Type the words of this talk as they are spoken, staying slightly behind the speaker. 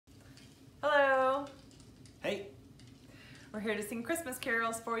We're here to sing Christmas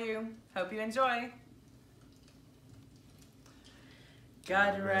carols for you. Hope you enjoy.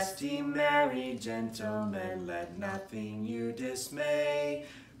 God rest ye merry gentlemen, let nothing you dismay.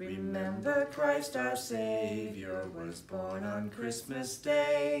 Remember Christ our Savior was born on Christmas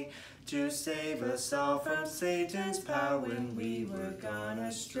Day, to save us all from Satan's power when we were gone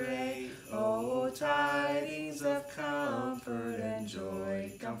astray. Oh, tidings of comfort and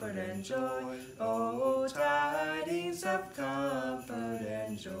joy, comfort and joy. Oh, tidings of comfort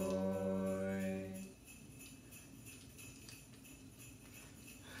and joy.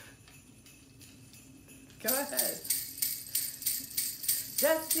 Go ahead.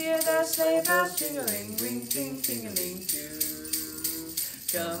 Just hear the sleigh bells jingling, ring, ting, ting-a-ling, too.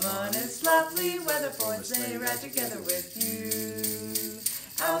 Come on, it's lovely weather for a sleigh ride together with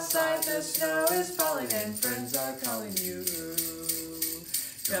you. Outside the snow is falling and friends are calling you.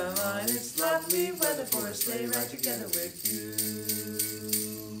 Come on, it's lovely weather for a sleigh ride together with you.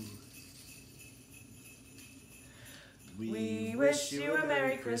 We wish you a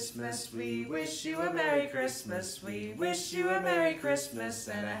Merry Christmas, we wish you a Merry Christmas, we wish you a Merry Christmas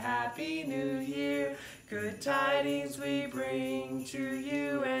and a Happy New Year. Good tidings we bring to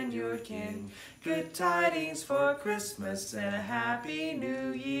you and your kin, good tidings for Christmas and a Happy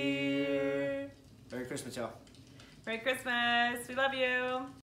New Year. Merry Christmas, y'all. Merry Christmas. We love you.